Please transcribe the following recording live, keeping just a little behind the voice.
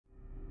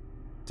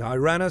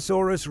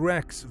Tyrannosaurus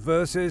rex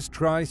versus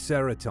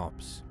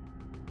Triceratops.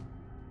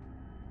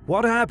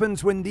 What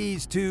happens when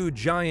these two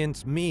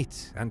giants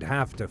meet and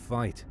have to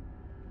fight?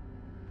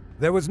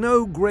 There was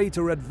no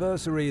greater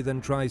adversary than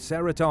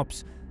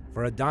Triceratops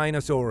for a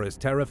dinosaur as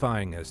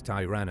terrifying as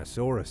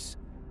Tyrannosaurus.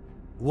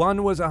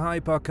 One was a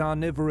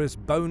hypercarnivorous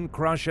bone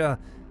crusher,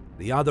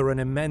 the other an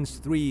immense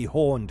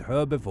three-horned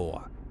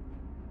herbivore.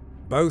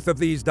 Both of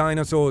these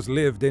dinosaurs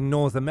lived in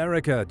North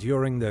America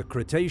during the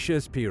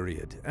Cretaceous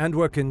period and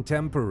were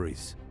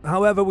contemporaries.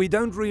 However, we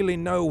don't really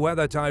know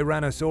whether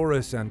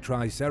Tyrannosaurus and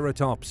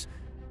Triceratops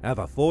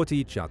ever fought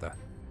each other.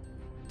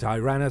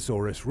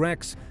 Tyrannosaurus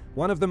rex,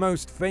 one of the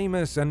most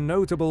famous and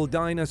notable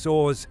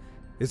dinosaurs,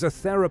 is a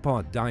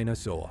theropod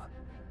dinosaur.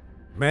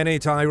 Many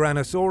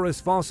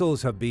Tyrannosaurus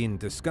fossils have been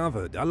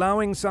discovered,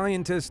 allowing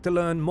scientists to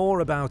learn more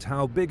about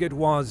how big it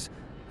was,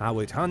 how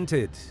it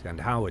hunted,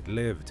 and how it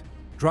lived.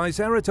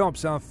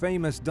 Triceratops are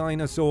famous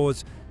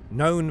dinosaurs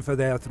known for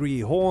their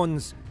three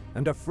horns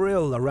and a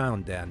frill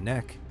around their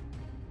neck.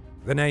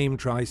 The name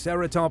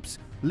Triceratops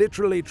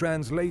literally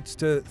translates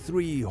to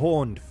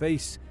three-horned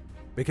face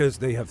because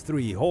they have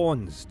three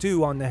horns,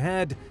 two on the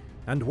head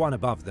and one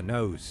above the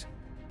nose.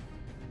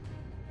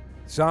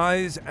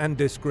 Size and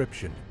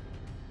description.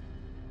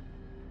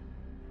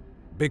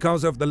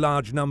 Because of the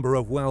large number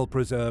of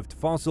well-preserved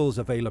fossils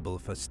available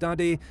for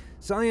study,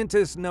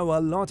 scientists know a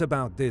lot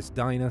about this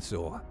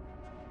dinosaur.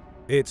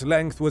 Its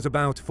length was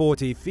about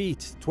 40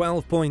 feet,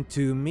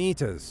 12.2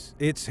 meters.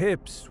 Its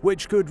hips,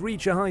 which could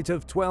reach a height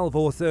of 12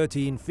 or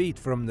 13 feet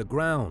from the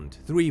ground,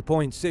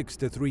 3.6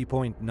 to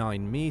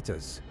 3.9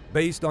 meters.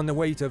 Based on the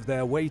weight of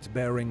their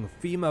weight-bearing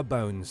femur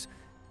bones,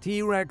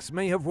 T-Rex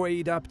may have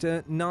weighed up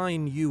to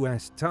 9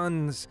 US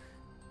tons,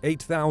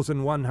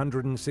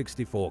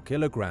 8,164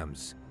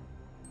 kilograms.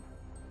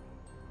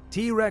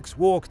 T-Rex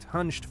walked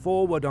hunched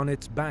forward on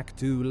its back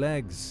two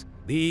legs.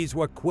 These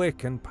were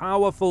quick and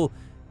powerful,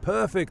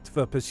 perfect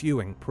for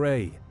pursuing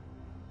prey.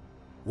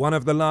 One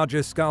of the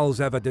largest skulls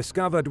ever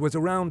discovered was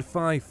around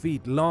 5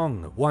 feet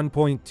long,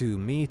 1.2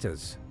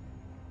 meters.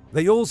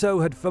 They also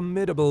had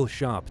formidable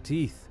sharp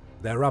teeth.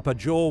 Their upper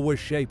jaw was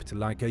shaped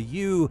like a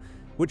U,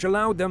 which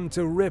allowed them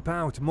to rip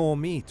out more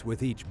meat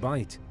with each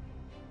bite.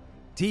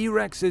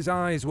 T-Rex's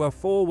eyes were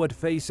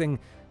forward-facing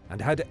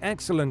and had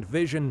excellent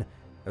vision,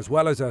 as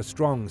well as a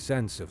strong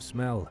sense of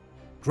smell.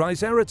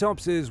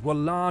 Triceratopses were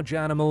large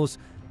animals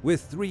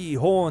with three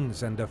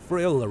horns and a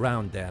frill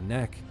around their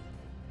neck.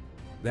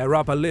 Their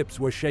upper lips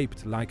were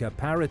shaped like a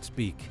parrot's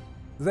beak.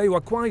 They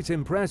were quite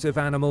impressive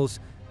animals,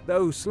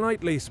 though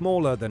slightly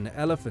smaller than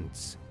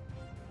elephants.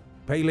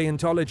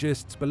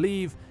 Paleontologists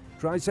believe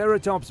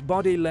Triceratops'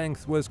 body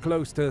length was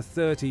close to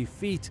 30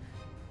 feet,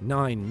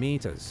 9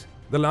 meters.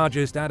 The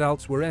largest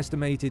adults were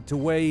estimated to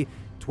weigh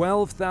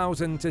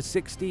 12,000 to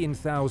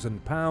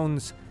 16,000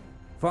 pounds,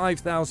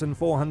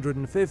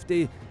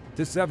 5,450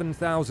 to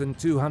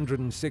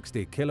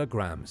 7,260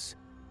 kilograms.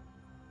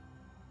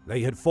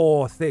 They had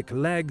 4 thick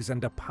legs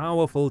and a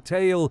powerful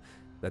tail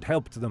that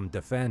helped them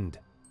defend.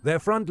 Their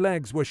front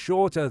legs were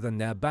shorter than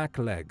their back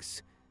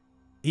legs.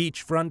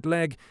 Each front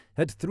leg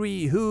had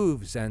 3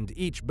 hooves and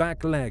each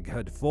back leg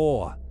had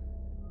 4.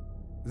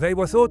 They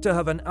were thought to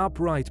have an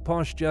upright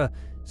posture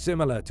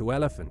similar to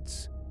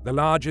elephants. The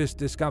largest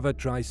discovered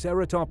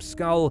Triceratops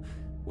skull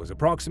was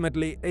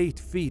approximately 8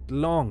 feet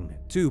long,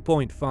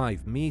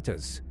 2.5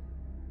 meters.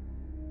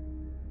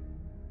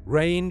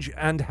 Range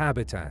and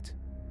habitat.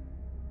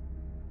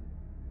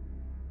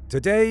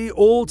 Today,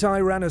 all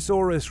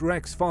Tyrannosaurus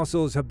rex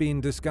fossils have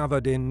been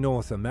discovered in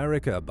North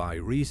America by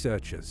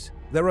researchers.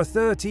 There are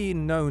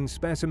 13 known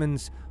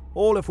specimens,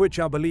 all of which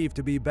are believed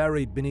to be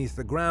buried beneath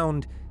the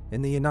ground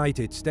in the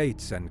United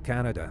States and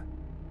Canada.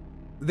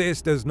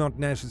 This does not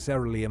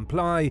necessarily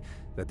imply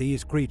that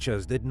these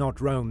creatures did not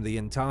roam the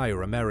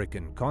entire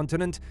American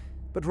continent,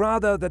 but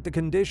rather that the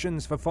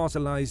conditions for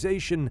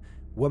fossilization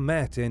were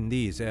met in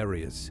these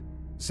areas.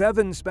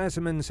 7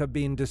 specimens have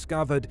been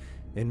discovered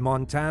in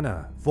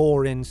Montana,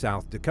 4 in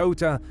South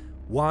Dakota,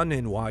 1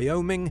 in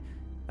Wyoming,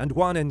 and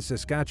 1 in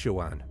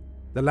Saskatchewan.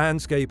 The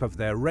landscape of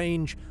their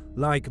range,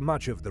 like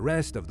much of the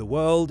rest of the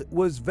world,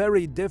 was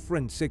very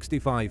different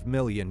 65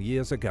 million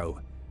years ago.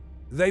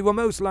 They were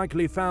most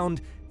likely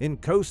found in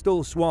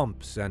coastal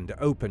swamps and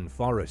open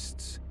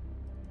forests.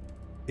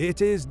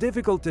 It is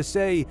difficult to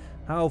say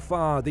how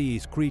far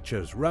these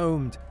creatures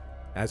roamed,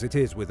 as it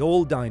is with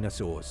all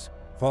dinosaurs.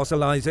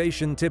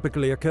 Fossilization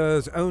typically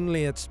occurs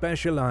only at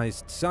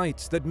specialized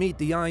sites that meet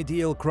the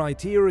ideal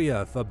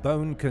criteria for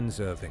bone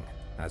conserving.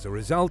 As a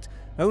result,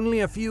 only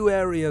a few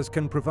areas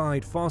can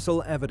provide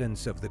fossil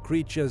evidence of the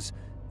creatures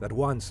that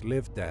once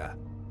lived there.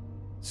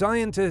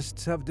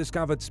 Scientists have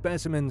discovered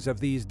specimens of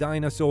these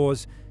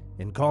dinosaurs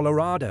in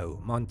Colorado,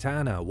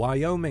 Montana,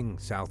 Wyoming,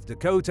 South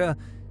Dakota,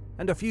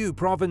 and a few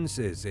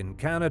provinces in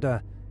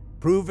Canada,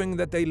 proving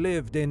that they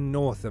lived in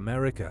North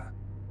America.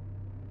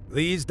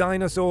 These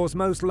dinosaurs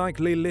most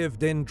likely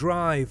lived in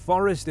dry,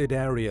 forested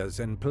areas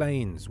and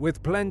plains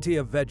with plenty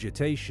of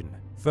vegetation.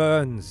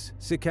 Ferns,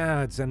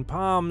 cycads, and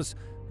palms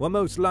were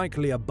most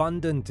likely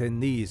abundant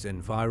in these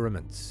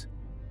environments.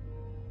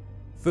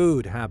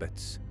 Food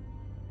habits.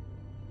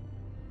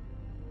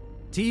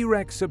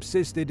 T-Rex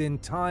subsisted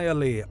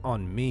entirely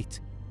on meat.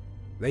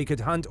 They could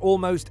hunt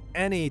almost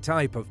any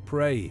type of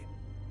prey.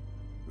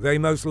 They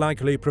most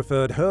likely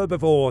preferred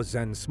herbivores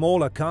and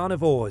smaller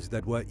carnivores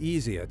that were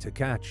easier to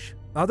catch.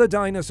 Other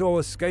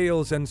dinosaurs'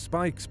 scales and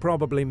spikes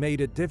probably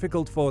made it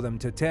difficult for them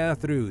to tear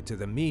through to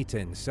the meat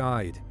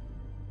inside.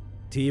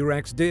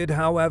 T-Rex did,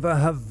 however,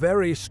 have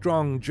very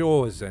strong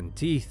jaws and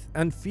teeth,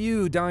 and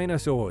few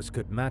dinosaurs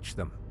could match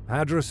them.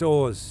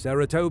 Hadrosaurs,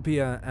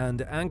 Ceratopia, and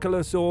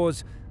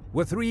Ankylosaurs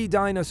were three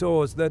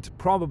dinosaurs that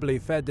probably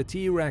fed the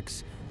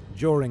T-Rex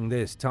during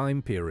this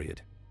time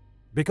period.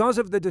 Because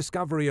of the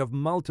discovery of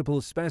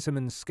multiple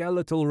specimen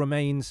skeletal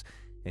remains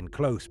in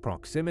close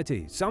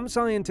proximity, some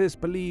scientists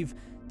believe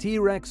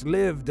T-Rex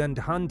lived and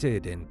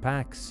hunted in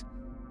packs.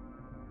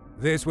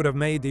 This would have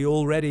made the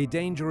already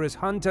dangerous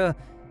hunter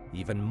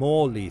even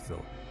more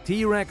lethal.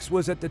 T-Rex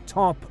was at the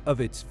top of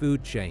its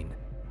food chain.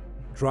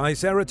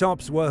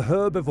 Triceratops were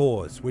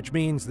herbivores, which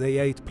means they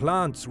ate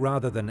plants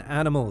rather than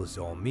animals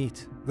or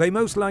meat. They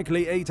most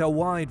likely ate a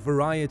wide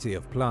variety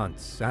of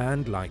plants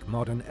and, like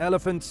modern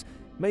elephants,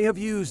 may have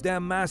used their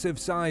massive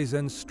size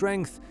and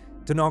strength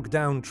to knock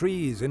down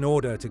trees in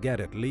order to get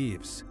at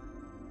leaves.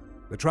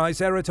 The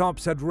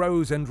Triceratops had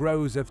rows and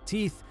rows of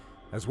teeth,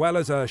 as well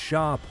as a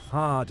sharp,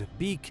 hard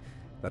beak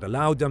that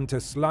allowed them to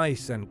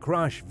slice and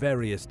crush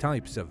various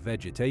types of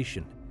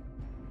vegetation.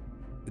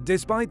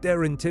 Despite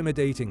their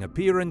intimidating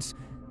appearance,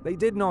 they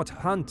did not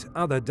hunt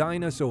other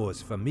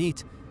dinosaurs for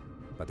meat,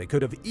 but they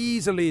could have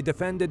easily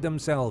defended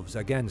themselves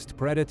against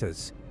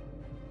predators.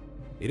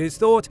 It is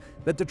thought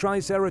that the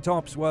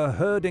Triceratops were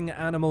herding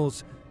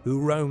animals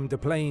who roamed the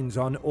plains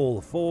on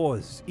all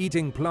fours,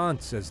 eating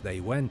plants as they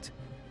went,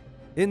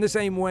 in the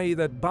same way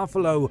that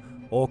buffalo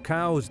or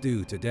cows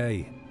do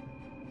today.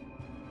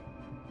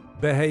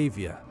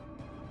 Behavior.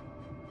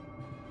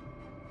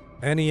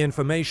 Any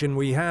information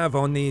we have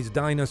on these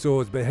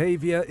dinosaurs'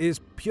 behavior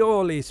is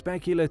purely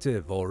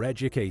speculative or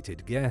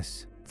educated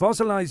guess.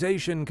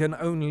 Fossilization can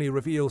only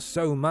reveal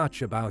so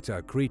much about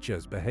a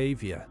creature's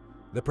behavior.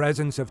 The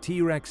presence of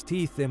T-Rex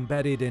teeth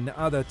embedded in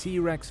other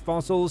T-Rex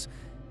fossils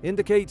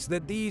indicates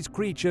that these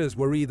creatures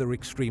were either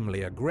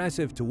extremely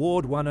aggressive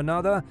toward one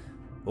another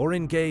or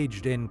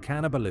engaged in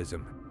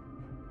cannibalism.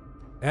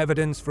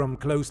 Evidence from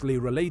closely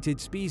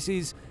related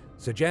species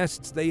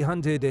suggests they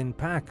hunted in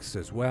packs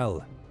as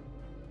well.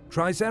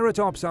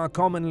 Triceratops are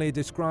commonly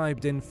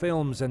described in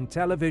films and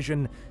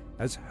television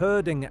as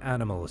herding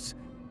animals,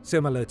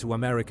 similar to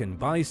American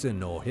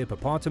bison or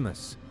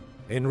hippopotamus.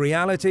 In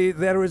reality,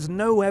 there is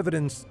no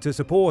evidence to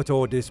support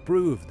or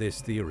disprove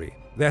this theory.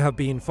 There have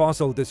been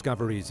fossil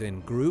discoveries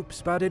in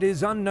groups, but it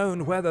is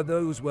unknown whether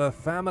those were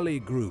family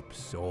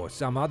groups or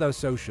some other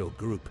social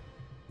group.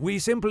 We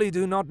simply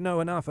do not know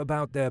enough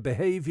about their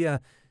behavior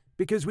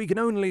because we can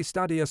only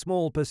study a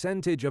small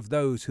percentage of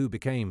those who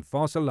became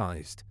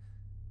fossilized.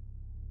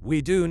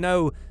 We do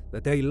know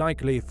that they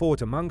likely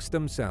fought amongst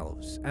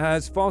themselves,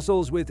 as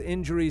fossils with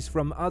injuries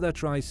from other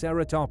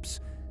Triceratops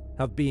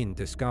have been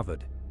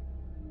discovered.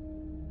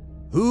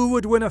 Who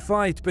would win a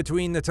fight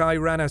between the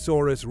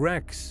Tyrannosaurus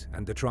rex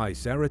and the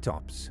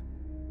Triceratops?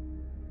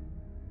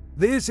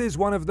 This is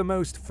one of the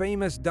most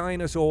famous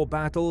dinosaur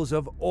battles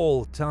of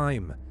all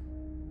time.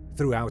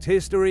 Throughout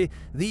history,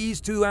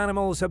 these two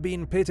animals have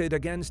been pitted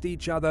against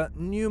each other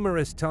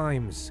numerous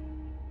times.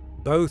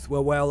 Both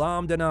were well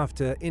armed enough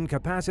to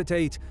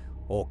incapacitate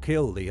or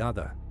kill the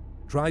other.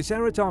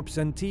 Triceratops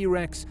and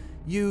T-Rex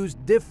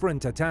used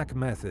different attack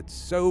methods,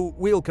 so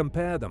we'll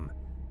compare them.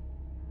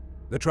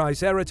 The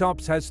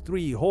Triceratops has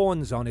 3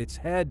 horns on its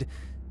head,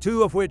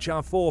 2 of which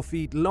are 4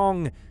 feet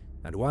long,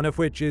 and 1 of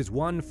which is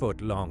 1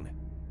 foot long.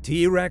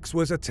 T-Rex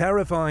was a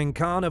terrifying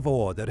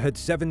carnivore that had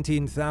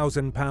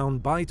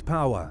 17,000-pound bite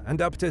power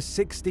and up to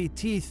 60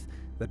 teeth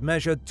that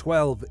measured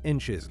 12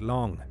 inches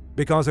long.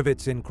 Because of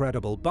its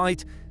incredible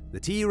bite, the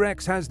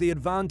T-Rex has the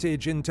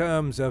advantage in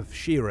terms of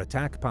sheer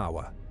attack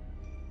power.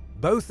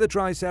 Both the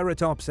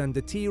Triceratops and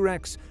the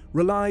T-Rex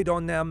relied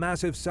on their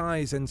massive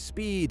size and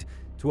speed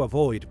to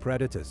avoid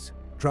predators.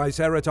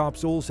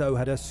 Triceratops also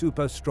had a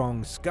super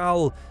strong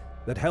skull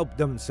that helped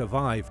them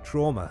survive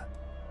trauma.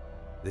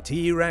 The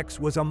T-Rex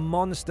was a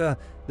monster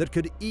that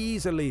could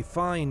easily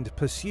find,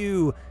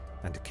 pursue,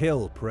 and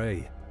kill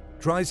prey.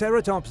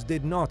 Triceratops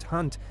did not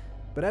hunt,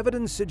 but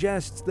evidence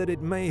suggests that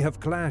it may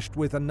have clashed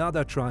with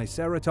another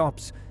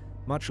Triceratops,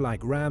 much like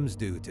rams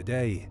do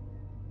today.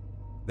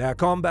 Their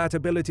combat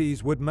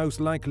abilities would most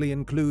likely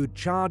include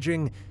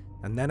charging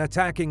and then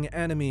attacking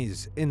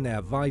enemies in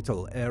their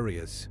vital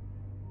areas.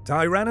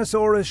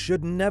 Tyrannosaurus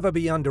should never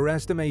be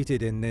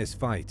underestimated in this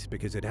fight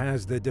because it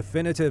has the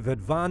definitive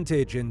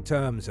advantage in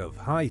terms of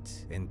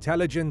height,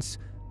 intelligence,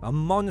 a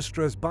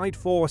monstrous bite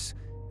force,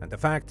 and the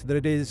fact that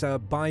it is a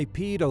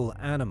bipedal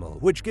animal,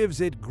 which gives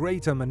it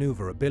greater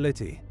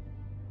maneuverability.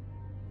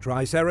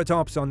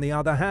 Triceratops, on the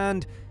other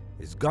hand,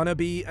 is gonna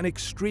be an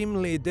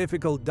extremely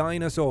difficult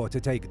dinosaur to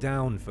take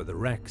down for the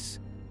Rex.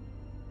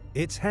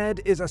 Its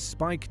head is a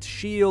spiked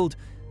shield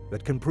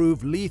that can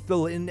prove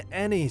lethal in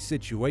any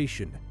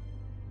situation.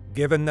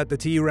 Given that the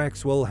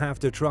T-Rex will have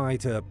to try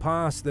to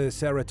pass the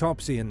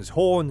ceratopsian's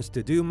horns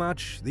to do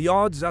much, the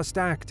odds are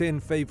stacked in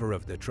favor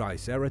of the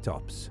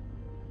Triceratops.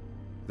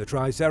 The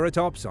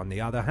Triceratops, on the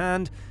other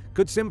hand,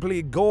 could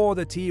simply gore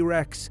the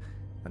T-Rex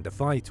and the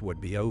fight would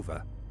be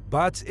over.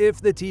 But if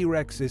the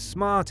T-Rex is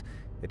smart,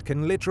 it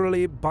can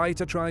literally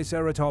bite a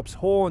Triceratops'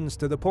 horns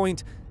to the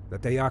point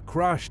that they are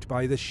crushed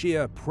by the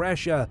sheer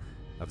pressure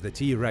of the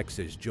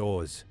T-Rex's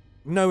jaws.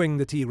 Knowing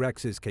the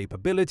T-Rex's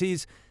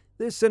capabilities,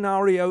 this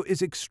scenario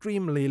is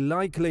extremely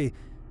likely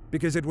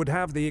because it would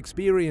have the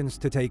experience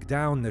to take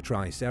down the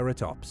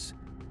Triceratops.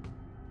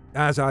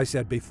 As I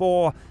said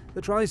before,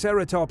 the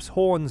Triceratops'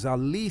 horns are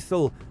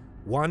lethal.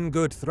 One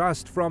good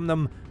thrust from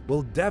them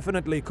will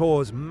definitely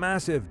cause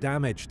massive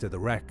damage to the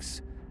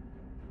Rex.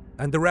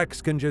 And the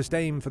Rex can just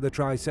aim for the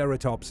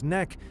Triceratops'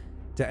 neck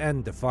to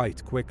end the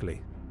fight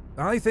quickly.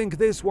 I think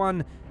this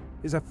one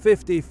is a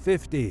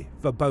 50-50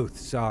 for both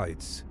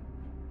sides.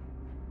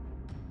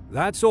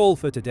 That's all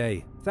for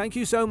today. Thank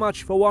you so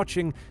much for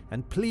watching,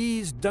 and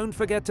please don't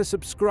forget to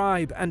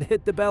subscribe and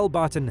hit the bell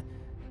button.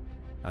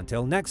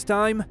 Until next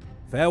time,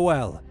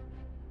 farewell.